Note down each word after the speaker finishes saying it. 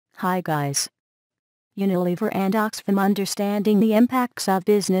Hi guys. Unilever and Oxfam Understanding the Impacts of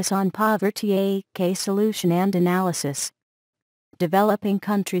Business on Poverty, a case solution and analysis. Developing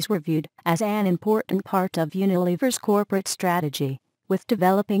countries were viewed as an important part of Unilever's corporate strategy, with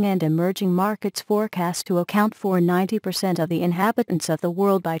developing and emerging markets forecast to account for 90% of the inhabitants of the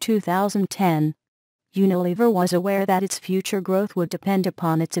world by 2010. Unilever was aware that its future growth would depend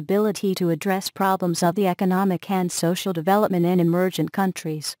upon its ability to address problems of the economic and social development in emergent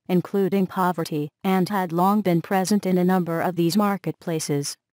countries, including poverty, and had long been present in a number of these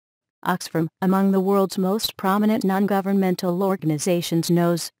marketplaces. Oxfam, among the world's most prominent non-governmental organizations,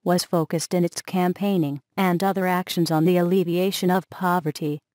 was focused in its campaigning and other actions on the alleviation of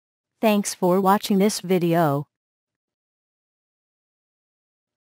poverty. Thanks for watching this video.